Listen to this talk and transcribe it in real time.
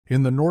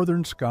In the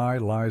northern sky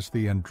lies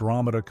the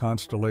Andromeda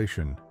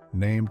constellation,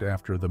 named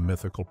after the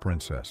mythical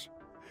princess.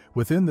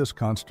 Within this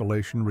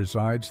constellation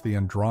resides the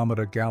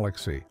Andromeda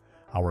Galaxy,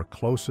 our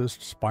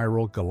closest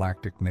spiral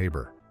galactic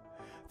neighbor.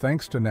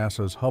 Thanks to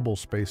NASA's Hubble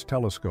Space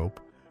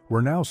Telescope,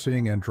 we're now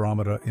seeing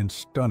Andromeda in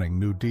stunning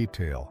new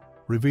detail,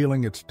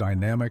 revealing its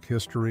dynamic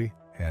history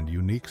and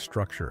unique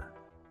structure.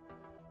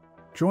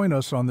 Join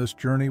us on this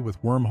journey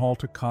with Wormhole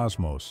to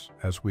Cosmos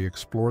as we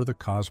explore the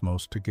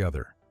cosmos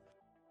together.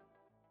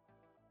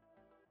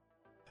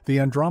 The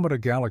Andromeda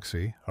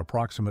Galaxy,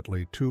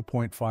 approximately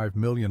 2.5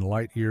 million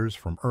light-years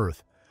from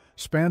Earth,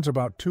 spans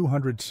about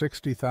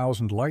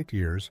 260,000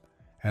 light-years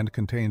and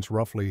contains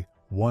roughly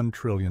 1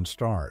 trillion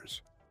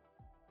stars.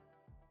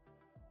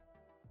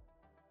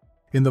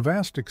 In the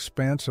vast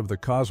expanse of the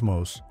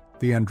cosmos,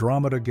 the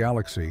Andromeda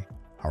Galaxy,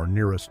 our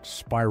nearest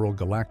spiral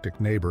galactic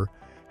neighbor,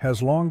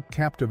 has long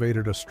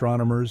captivated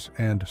astronomers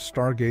and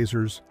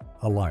stargazers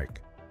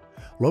alike.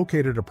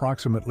 Located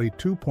approximately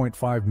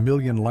 2.5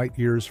 million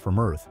light-years from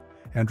Earth,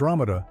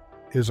 Andromeda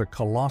is a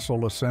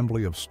colossal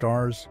assembly of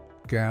stars,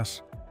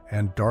 gas,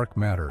 and dark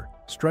matter,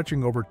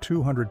 stretching over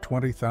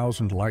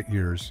 220,000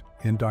 light-years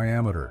in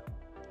diameter.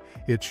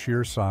 Its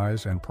sheer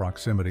size and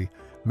proximity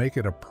make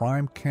it a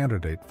prime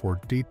candidate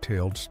for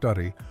detailed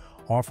study,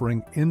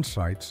 offering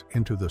insights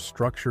into the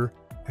structure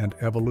and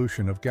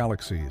evolution of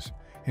galaxies,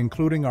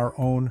 including our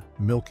own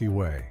Milky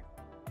Way.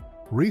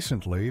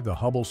 Recently, the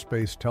Hubble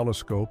Space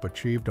Telescope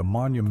achieved a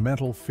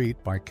monumental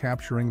feat by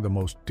capturing the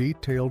most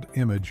detailed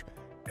image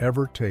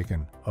ever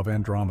taken of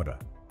Andromeda.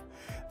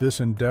 This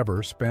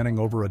endeavor, spanning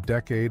over a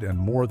decade and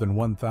more than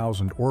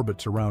 1,000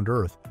 orbits around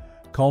Earth,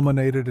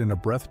 culminated in a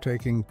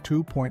breathtaking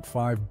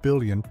 2.5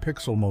 billion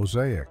pixel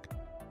mosaic.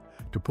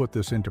 To put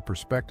this into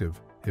perspective,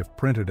 if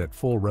printed at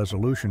full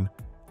resolution,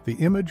 the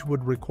image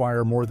would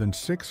require more than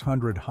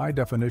 600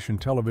 high-definition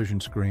television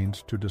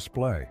screens to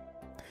display.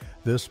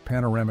 This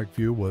panoramic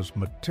view was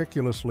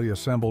meticulously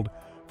assembled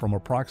from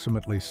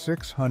approximately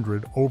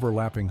 600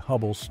 overlapping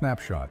Hubble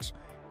snapshots,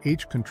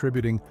 each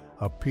contributing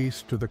a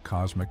piece to the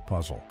cosmic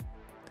puzzle.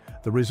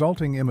 The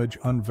resulting image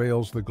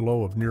unveils the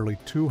glow of nearly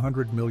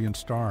 200 million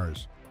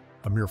stars,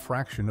 a mere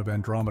fraction of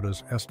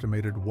Andromeda's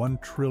estimated 1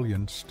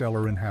 trillion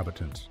stellar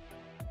inhabitants.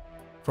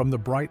 From the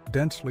bright,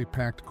 densely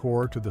packed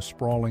core to the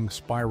sprawling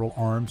spiral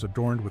arms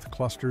adorned with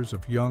clusters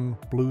of young,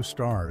 blue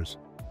stars,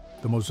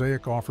 the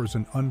mosaic offers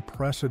an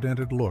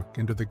unprecedented look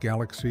into the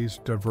galaxy's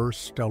diverse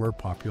stellar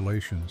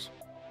populations.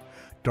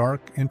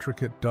 Dark,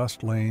 intricate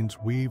dust lanes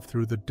weave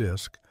through the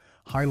disk,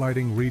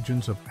 highlighting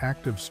regions of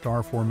active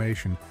star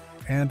formation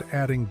and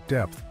adding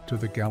depth to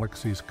the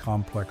galaxy's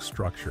complex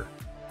structure.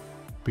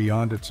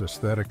 Beyond its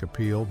aesthetic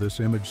appeal, this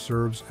image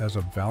serves as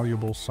a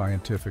valuable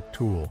scientific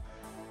tool.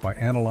 By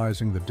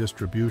analyzing the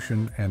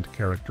distribution and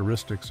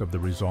characteristics of the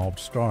resolved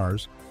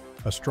stars,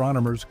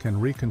 astronomers can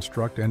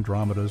reconstruct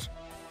Andromeda's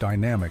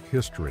dynamic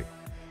history,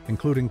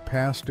 including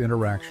past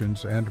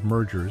interactions and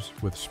mergers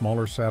with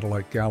smaller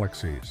satellite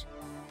galaxies.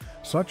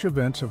 Such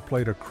events have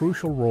played a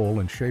crucial role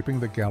in shaping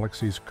the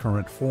galaxy's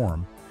current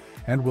form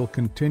and will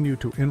continue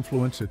to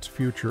influence its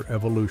future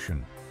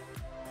evolution.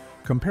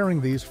 Comparing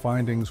these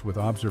findings with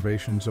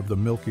observations of the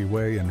Milky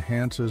Way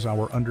enhances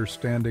our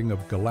understanding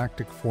of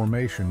galactic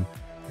formation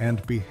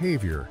and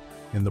behavior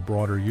in the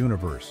broader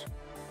universe.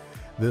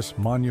 This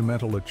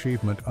monumental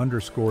achievement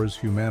underscores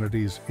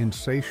humanity's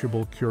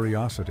insatiable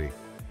curiosity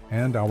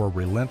and our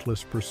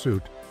relentless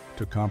pursuit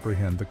to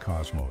comprehend the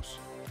cosmos.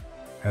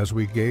 As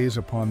we gaze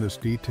upon this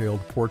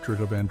detailed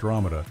portrait of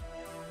Andromeda,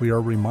 we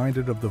are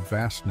reminded of the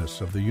vastness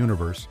of the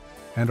universe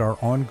and our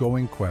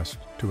ongoing quest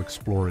to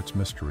explore its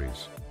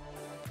mysteries.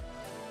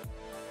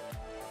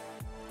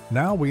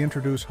 Now we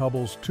introduce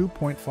Hubble's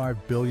 2.5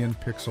 billion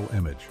pixel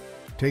image,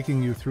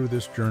 taking you through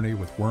this journey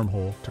with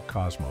Wormhole to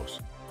Cosmos.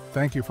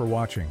 Thank you for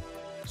watching.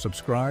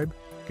 Subscribe,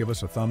 give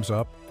us a thumbs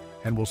up,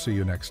 and we'll see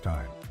you next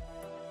time.